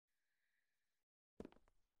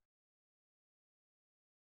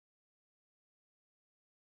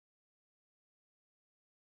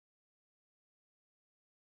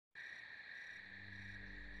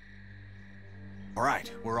All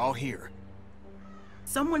right, we're all here.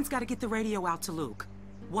 Someone's got to get the radio out to Luke.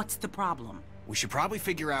 What's the problem? We should probably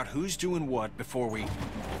figure out who's doing what before we...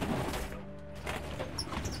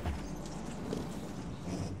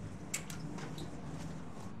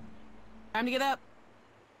 Time to get up.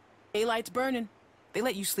 Daylight's burning. They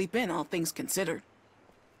let you sleep in, all things considered.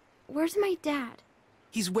 Where's my dad?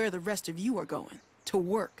 He's where the rest of you are going. To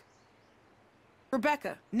work.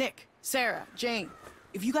 Rebecca, Nick, Sarah, Jane.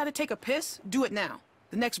 If you gotta take a piss, do it now.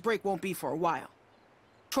 The next break won't be for a while.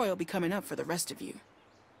 Troy will be coming up for the rest of you.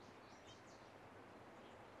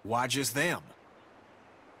 Why just them?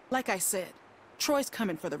 Like I said, Troy's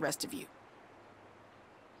coming for the rest of you.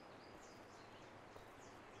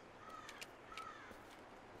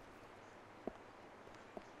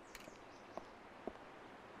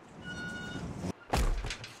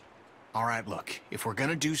 All right, look, if we're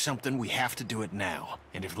gonna do something, we have to do it now.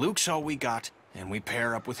 And if Luke's all we got, then we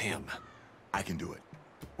pair up with him. I can do it.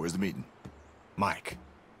 Where's the meeting? Mike,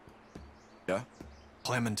 Yeah?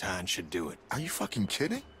 Clementine should do it. Are you fucking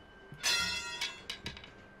kidding?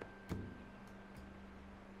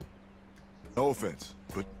 No offense,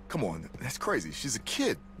 but come on, that's crazy. She's a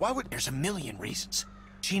kid. Why would... There's a million reasons.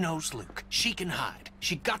 She knows Luke. She can hide.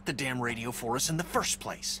 She got the damn radio for us in the first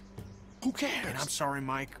place. Who cares? And I'm sorry,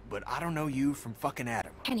 Mike, but I don't know you from fucking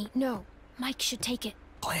Adam. Kenny, no. Mike should take it.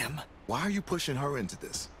 Clem? Why are you pushing her into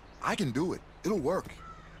this? I can do it. It'll work.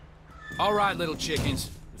 All right, little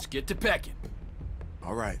chickens. Let's get to pecking.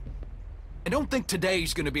 All right. And don't think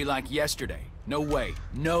today's gonna be like yesterday. No way.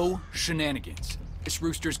 No shenanigans. This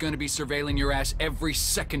rooster's gonna be surveilling your ass every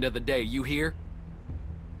second of the day, you hear?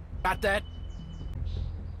 Got that?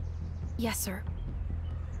 Yes, sir.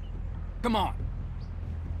 Come on.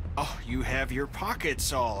 Oh, you have your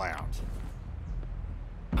pockets all out.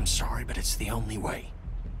 I'm sorry, but it's the only way.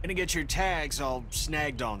 Gonna get your tags all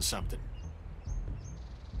snagged on something.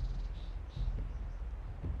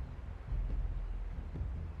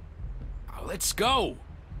 Oh, let's go.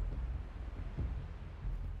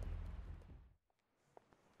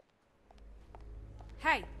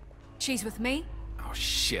 Hey, she's with me? Oh,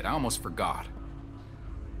 shit, I almost forgot.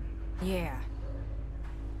 Yeah.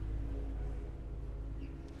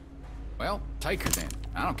 Well, take her then.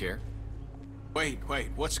 I don't care. Wait,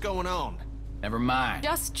 what's going on? Never mind.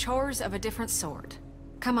 Just chores of a different sort.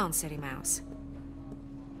 Come on, City Mouse.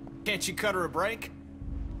 Can't you cut her a break?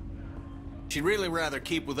 She'd really rather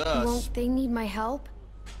keep with us. Won't they need my help?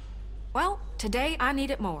 Well, today I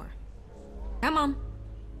need it more. Come on.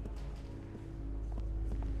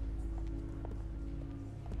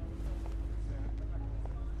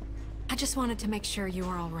 I just wanted to make sure you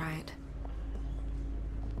were all right.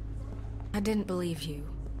 I didn't believe you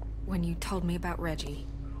when you told me about Reggie.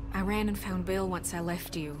 I ran and found Bill once I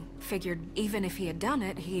left you. Figured even if he had done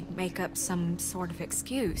it, he'd make up some sort of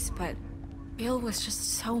excuse, but Bill was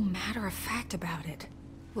just so matter-of-fact about it.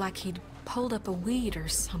 Like he'd pulled up a weed or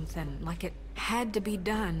something, like it had to be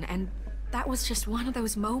done, and that was just one of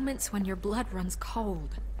those moments when your blood runs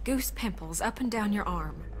cold. Goose pimples up and down your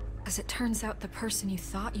arm. As it turns out, the person you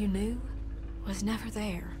thought you knew was never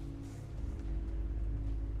there.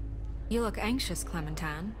 You look anxious,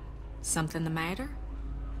 Clementine. Something the matter?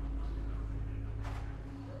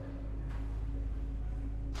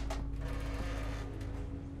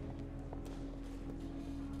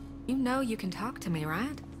 You know you can talk to me,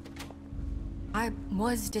 right? I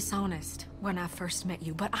was dishonest when I first met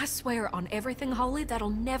you, but I swear on everything holy that'll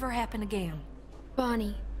never happen again.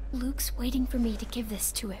 Bonnie, Luke's waiting for me to give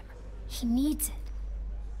this to him. He needs it.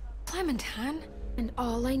 Clementine? And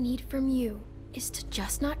all I need from you is to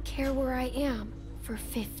just not care where I am for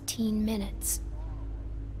 15 minutes.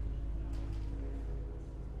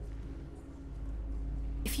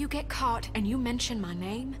 If you get caught and you mention my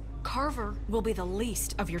name, Carver will be the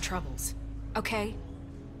least of your troubles, okay?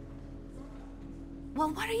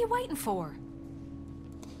 Well, what are you waiting for?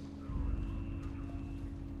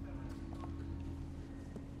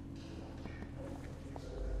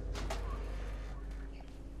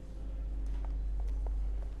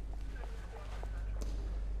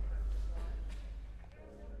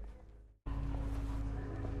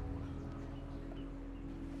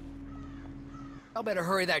 Y'all better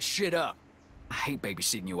hurry that shit up. I hate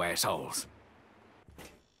babysitting you assholes.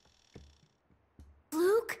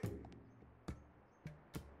 Luke?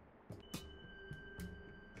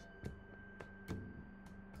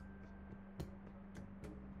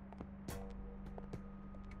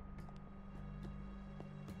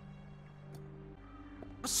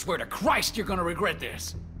 I swear to Christ you're gonna regret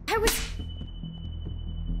this. I was...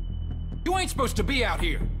 You ain't supposed to be out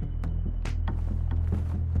here.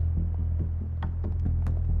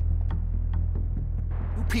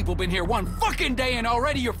 people been here one fucking day and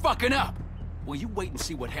already you're fucking up? Well, you wait and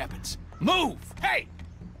see what happens. Move! Hey!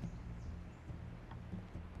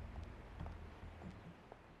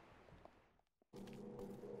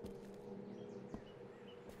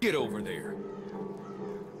 Get over there.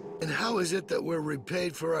 And how is it that we're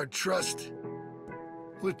repaid for our trust?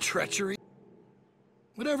 With treachery?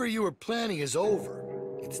 Whatever you were planning is over.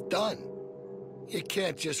 It's done. You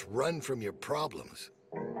can't just run from your problems.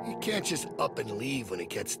 You can't just up and leave when it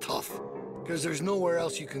gets tough. Because there's nowhere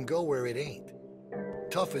else you can go where it ain't.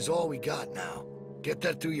 Tough is all we got now. Get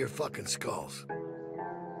that through your fucking skulls.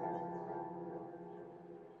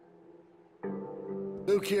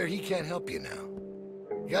 Luke here, he can't help you now.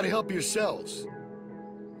 You gotta help yourselves.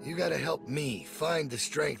 You gotta help me find the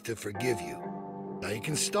strength to forgive you. Now you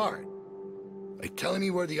can start by telling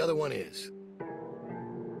me where the other one is.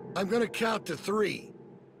 I'm gonna count to 3.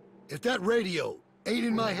 If that radio ain't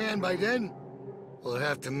in my hand by then, we'll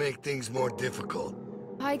have to make things more difficult.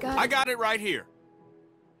 I got it right here.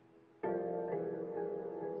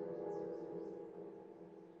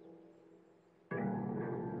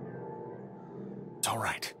 It's all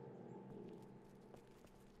right.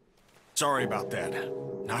 Sorry about that.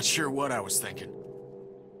 Not sure what I was thinking.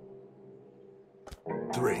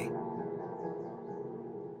 3.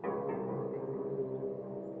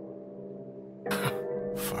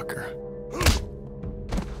 Fucker.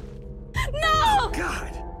 No!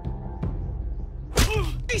 God!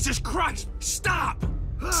 Jesus Christ! Stop!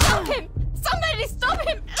 Stop him! Somebody stop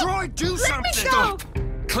him! Troy, do something! Me go!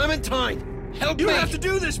 Clementine! Help me! You have to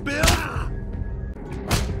do this, Bill!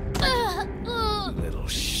 Little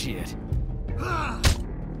shit.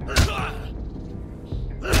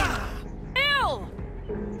 Bill!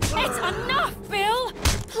 It's enough, Bill!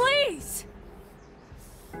 Please!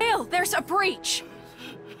 Bill, there's a breach!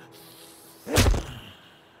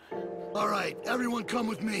 All right, everyone come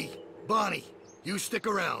with me. Bonnie, you stick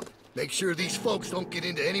around. Make sure these folks don't get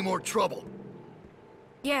into any more trouble.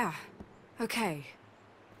 Yeah, okay.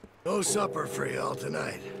 No supper for y'all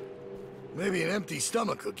tonight. Maybe an empty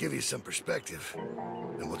stomach will give you some perspective.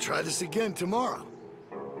 And we'll try this again tomorrow.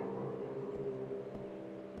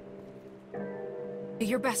 Do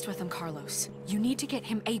your best with him, Carlos. You need to get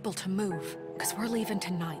him able to move, because we're leaving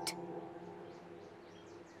tonight.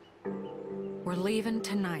 We're leaving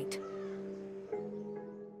tonight.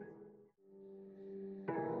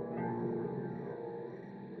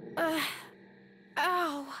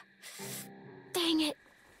 Ow. Dang it.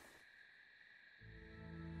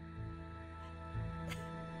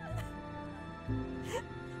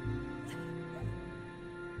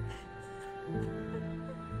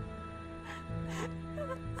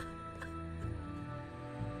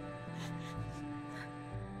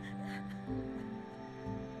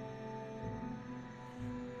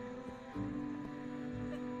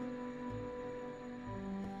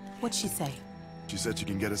 What'd she say? She said she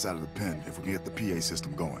can get us out of the pen if we can get the PA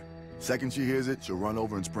system going. Second she hears it, she'll run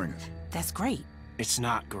over and spring us. That's great. It's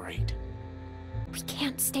not great. We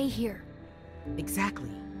can't stay here.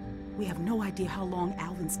 Exactly. We have no idea how long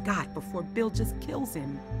Alvin's got before Bill just kills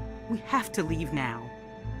him. We have to leave now.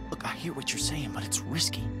 Look, I hear what you're saying, but it's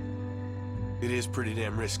risky. It is pretty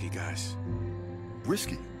damn risky, guys.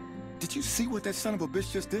 Risky? Did you see what that son of a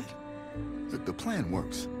bitch just did? Look, the plan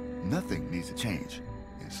works. Nothing needs to change.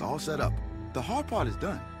 It's all set up. The hard part is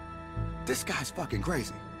done. This guy's fucking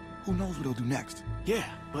crazy. Who knows what he'll do next? Yeah,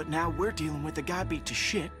 but now we're dealing with a guy beat to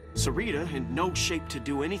shit, Sarita in no shape to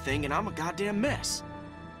do anything, and I'm a goddamn mess.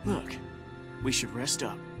 Look, we should rest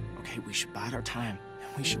up, okay? We should bide our time,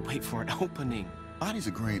 and we should wait for an opening. Bonnie's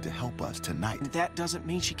agreeing to help us tonight. And that doesn't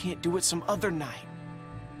mean she can't do it some other night.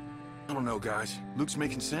 I don't know, guys. Luke's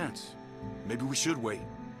making sense. Maybe we should wait.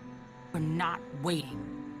 We're not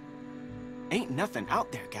waiting. Ain't nothing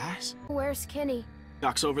out there, guys. Where's Kenny?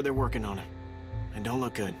 Doc's over there working on him. And don't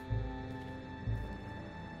look good.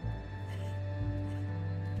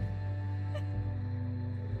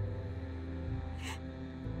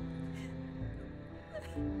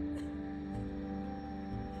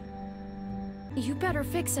 You better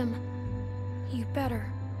fix him. You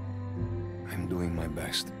better. I'm doing my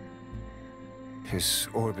best. His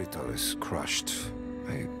orbital is crushed.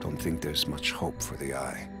 I don't think there's much hope for the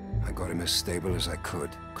eye. I got him as stable as I could,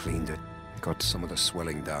 cleaned it, got some of the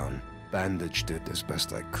swelling down, bandaged it as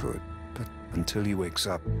best I could. But until he wakes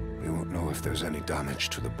up, we won't know if there's any damage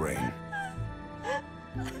to the brain.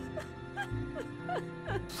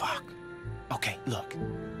 Fuck. Okay, look.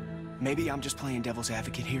 Maybe I'm just playing devil's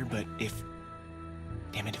advocate here, but if...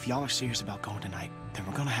 Damn it, if y'all are serious about going tonight, then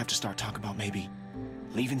we're gonna have to start talking about maybe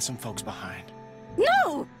leaving some folks behind.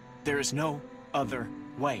 No! There is no other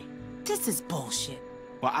way. This is bullshit.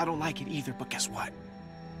 Well, I don't like it either, but guess what?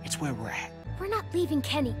 It's where we're at. We're not leaving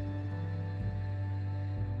Kenny.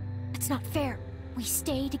 It's not fair. We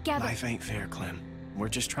stay together. Life ain't fair, Clem. We're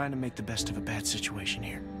just trying to make the best of a bad situation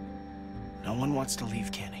here. No one wants to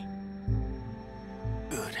leave Kenny.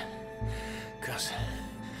 Good. 'Cause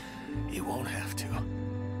you won't have to.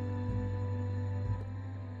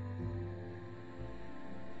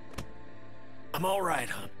 I'm all right,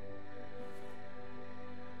 hon.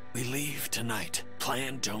 We leave tonight.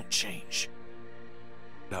 Plan don't change.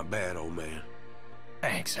 Not bad, old man.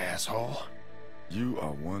 Thanks, asshole. You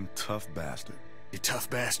are one tough bastard. You tough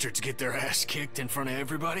bastards get their ass kicked in front of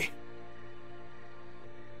everybody?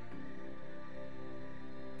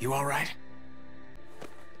 You all right?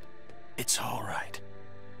 It's all right.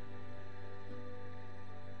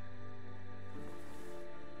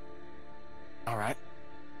 All right.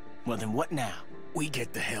 Well, then what now? We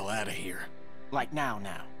get the hell out of here. Like now.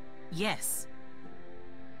 Yes.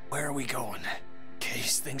 Where are we going? In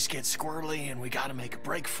case things get squirrely and we gotta make a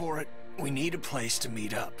break for it, we need a place to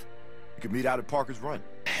meet up. You can meet out at Parker's Run.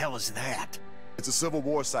 Hell is that? It's a Civil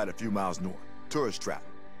War site a few miles north. Tourist trap.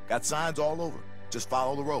 Got signs all over. Just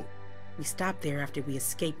follow the road. We stopped there after we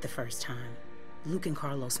escaped the first time. Luke and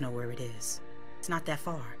Carlos know where it is. It's not that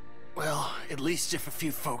far. Well, at least if a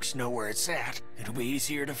few folks know where it's at, it'll be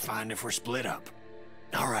easier to find if we're split up.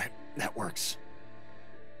 All right, that works.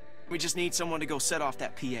 We just need someone to go set off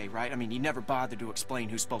that PA, right? I mean, you never bothered to explain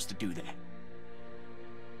who's supposed to do that.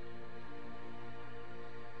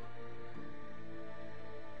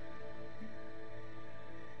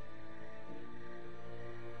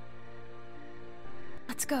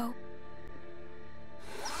 Let's go.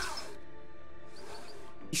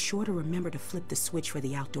 Be sure to remember to flip the switch for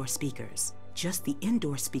the outdoor speakers. Just the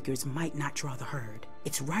indoor speakers might not draw the herd.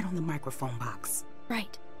 It's right on the microphone box.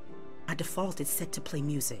 Right. By default, it's set to play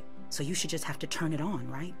music, so you should just have to turn it on,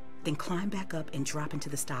 right? Then climb back up and drop into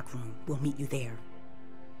the stock room. We'll meet you there.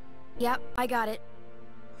 Yep, I got it.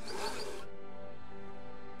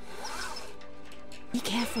 Be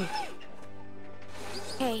careful.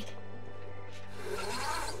 Hey.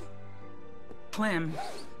 Clem,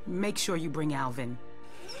 make sure you bring Alvin.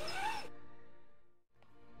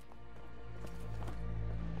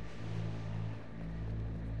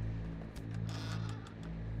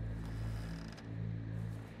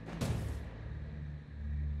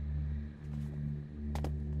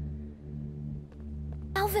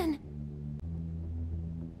 Alvin!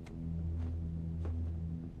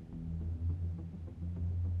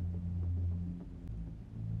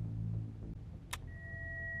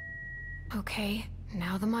 Okay,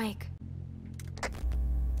 now the mic.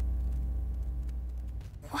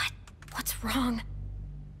 What? What's wrong?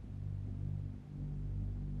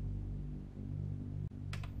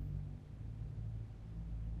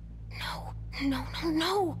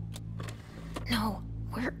 No. No,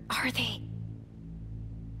 where are they?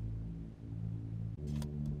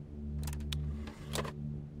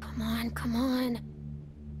 Come on.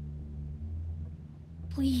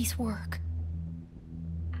 Please work.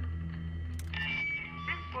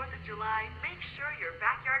 This 4th of July, make sure your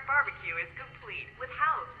backyard barbecue is complete with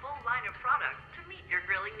Hal's full line of products to meet your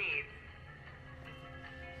grilling needs.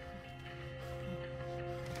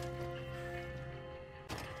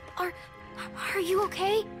 Are you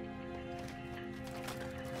okay?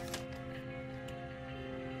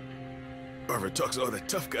 Barbara talks all that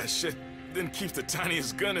tough guy shit, then keeps the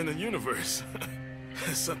tiniest gun in the universe.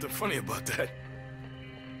 There's something funny about that.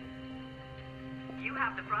 You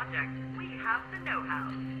have the project. We have the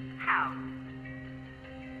know-how. How?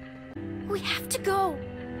 We have to go.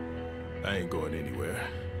 I ain't going anywhere.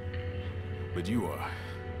 But you are.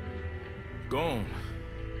 Go on.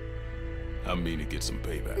 I mean to get some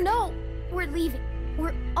payback. No, we're leaving.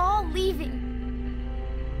 We're all leaving.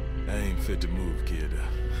 I ain't fit to move, kid.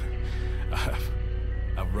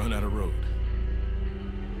 I've run out of road.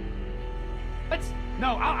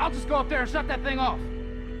 No, I'll just go up there and shut that thing off.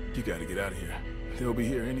 You gotta get out of here. They'll be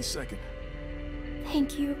here any second.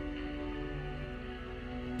 Thank you.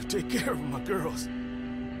 Take care of my girls.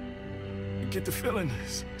 You get the feeling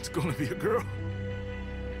it's gonna be a girl.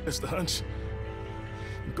 That's the hunch.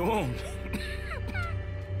 Go on.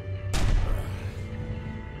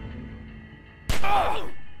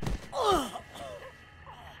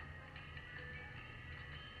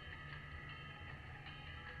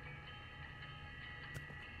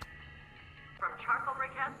 From charcoal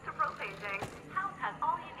briquettes to propane tanks, Hal's has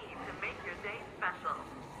all you need to make your day special.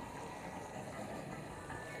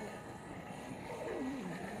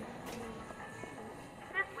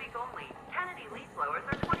 This week only, Kennedy leaf blowers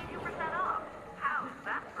are 22% off. How's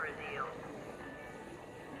that for a deal?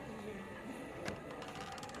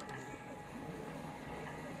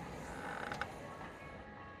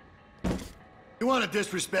 You want to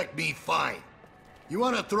disrespect me, fine. You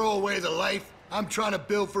want to throw away the life I'm trying to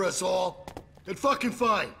build for us all? Then fucking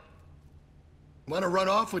fine. Want to run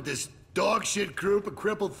off with this dog shit group of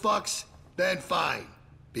crippled fucks? Then fine.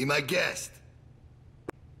 Be my guest.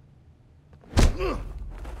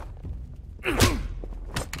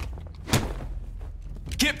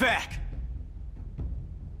 Get back!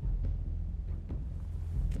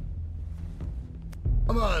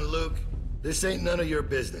 Come on, Luke. This ain't none of your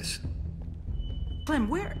business. Clem,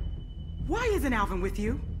 why isn't Alvin with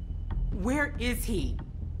you? Where is he?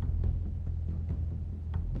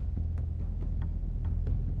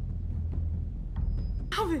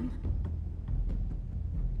 Alvin!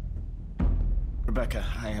 Rebecca,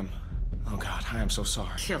 oh God, I am so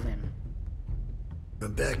sorry. Kill him.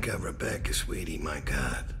 Rebecca, sweetie, my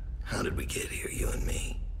God. How did we get here, you and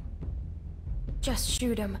me? Just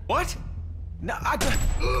shoot him. What? No,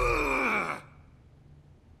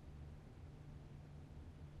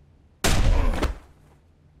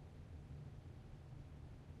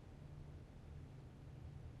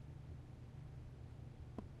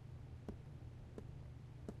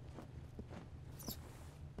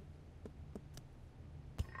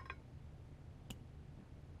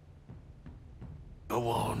 Go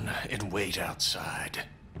on and wait outside.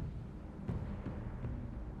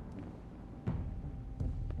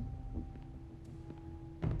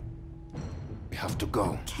 We have to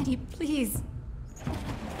go. Kenny, please.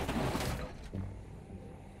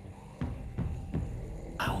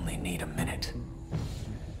 I only need a minute.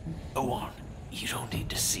 Go on. You don't need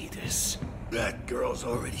to see this. That girl's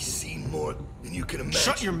already seen more than you can imagine.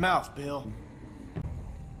 Shut your mouth, Bill.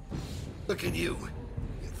 Look at you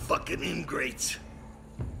fucking ingrates.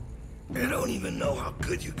 I don't even know how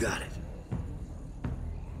good you got it.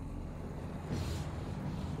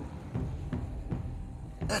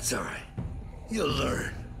 That's all right. You'll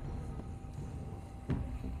learn.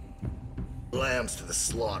 Lambs to the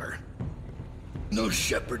slaughter. No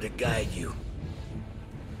shepherd to guide you.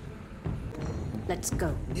 Let's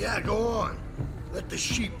go. Yeah, go on. Let the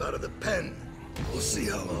sheep out of the pen. We'll see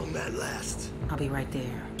how long that lasts. I'll be right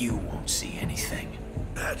there. You won't see anything.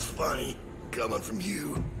 That's funny, coming from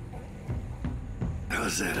you.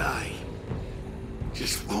 How's that eye?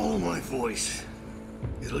 Just follow my voice.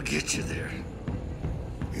 It'll get you there.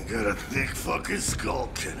 You got a thick fucking skull,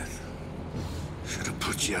 Kenneth. Should have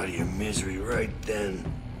put you out of your misery right then.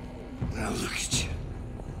 Now look at you.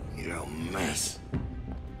 You're a mess.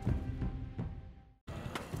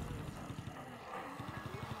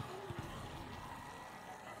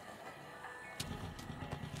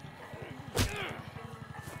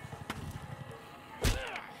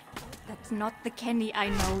 That's not the Kenny I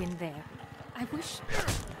know in there. I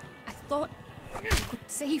thought you could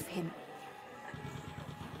save him.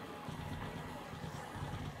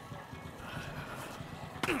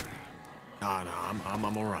 Nah,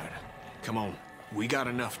 I'm all right. Come on, we got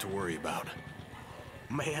enough to worry about.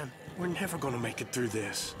 Man, we're never gonna make it through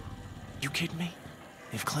this. You kidding me?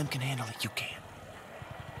 If Clem can handle it, you can.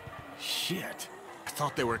 Shit. I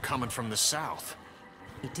thought they were coming from the south.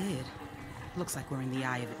 He did. Looks like we're in the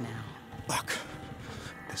eye of it now. Fuck.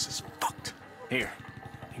 This is fucked. Here,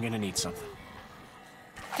 you're gonna need something.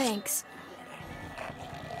 Thanks.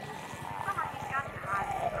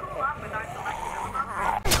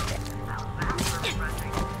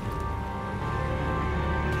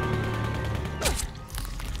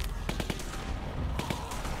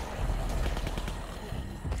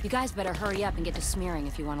 You guys better hurry up and get to smearing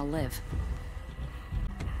if you want to live.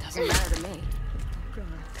 Doesn't matter to me.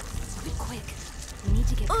 Be quick. We need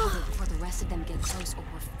to get cover before the rest of them get close or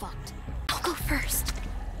we're fucked. I'll go first.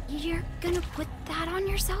 You're gonna put that on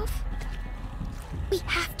yourself? We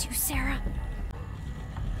have to, Sarah.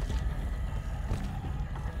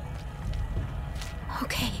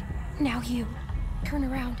 Okay, now you. Turn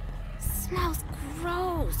around. Smells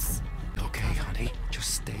gross. Okay, honey,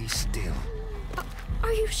 just stay still.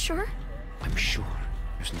 Are you sure? I'm sure.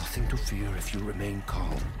 There's nothing to fear if you remain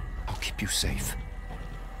calm. I'll keep you safe.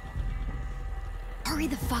 Hurry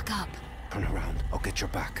the fuck up. Turn around. I'll get your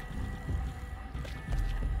back.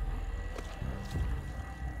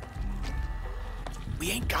 We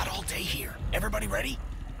ain't got all day here. Everybody ready?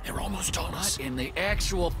 They're almost on us. What in the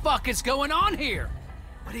actual fuck is going on here?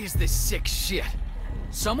 What is this sick shit?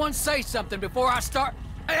 Someone say something before I start.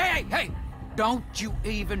 Hey! Don't you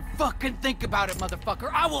even fucking think about it,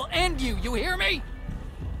 motherfucker. I will end you, you hear me?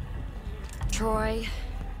 Troy,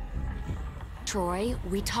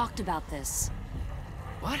 we talked about this.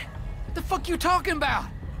 What? What the fuck you talking about?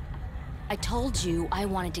 I told you I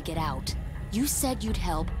wanted to get out. You said you'd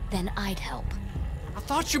help, then I'd help. I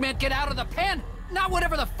thought you meant get out of the pen, not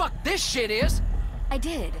whatever the fuck this shit is. I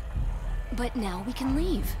did. But now we can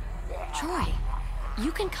leave. Troy,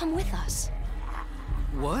 you can come with us.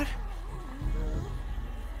 What?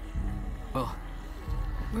 Well,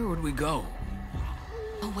 where would we go?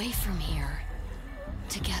 Away from here.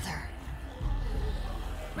 Together.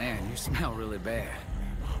 Man, you smell really bad.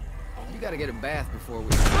 You gotta get a bath before we...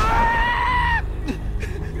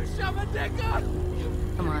 You shot my dick up!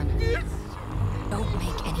 Come on. Don't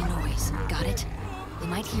make any noise, got it? They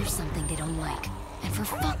might hear something they don't like. And for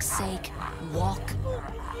fuck's sake, walk.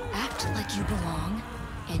 Act like you belong,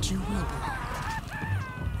 and you will belong.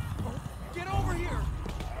 Get over here!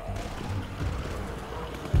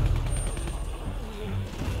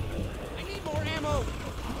 I need more ammo!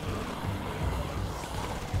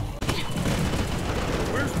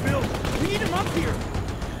 Where's Bill? We need him up here!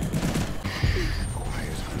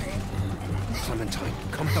 Quiet, honey. Clementine,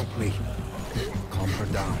 come help me. Calm her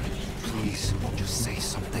down. Please, just say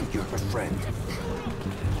something. You're her friend.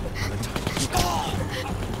 Clementine.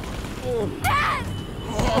 Dad!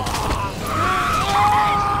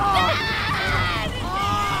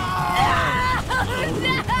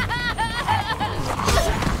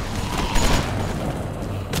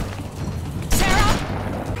 Sarah!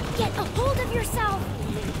 Get a hold of yourself!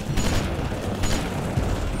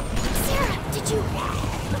 Sarah, did you...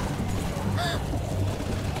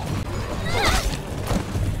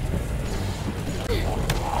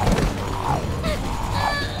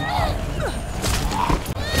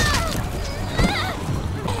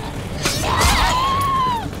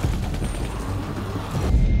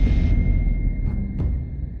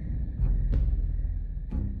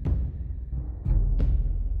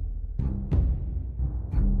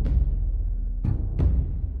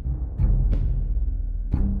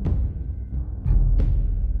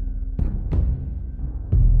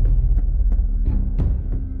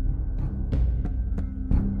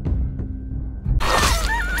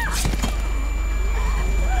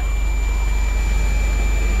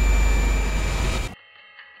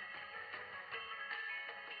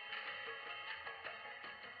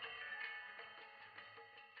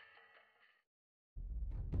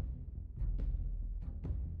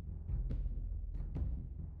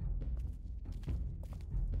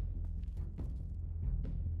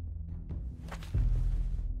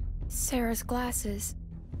 Sarah's glasses.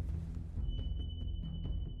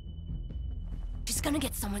 She's gonna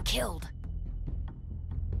get someone killed.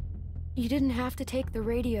 You didn't have to take the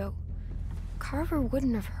radio. Carver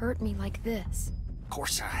wouldn't have hurt me like this. Of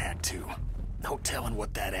course I had to. No telling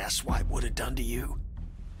what that asswipe would have done to you.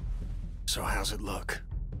 So how's it look?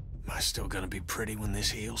 Am I still gonna be pretty when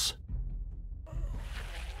this heals?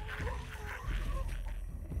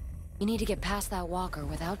 You need to get past that walker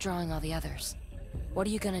without drawing all the others. What are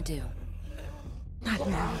you gonna do? Not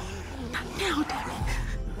now. Not now, damn it.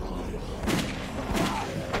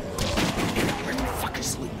 Where the fuck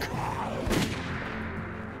is Luke?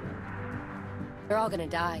 They're all gonna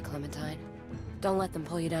die, Clementine. Don't let them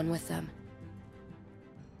pull you down with them.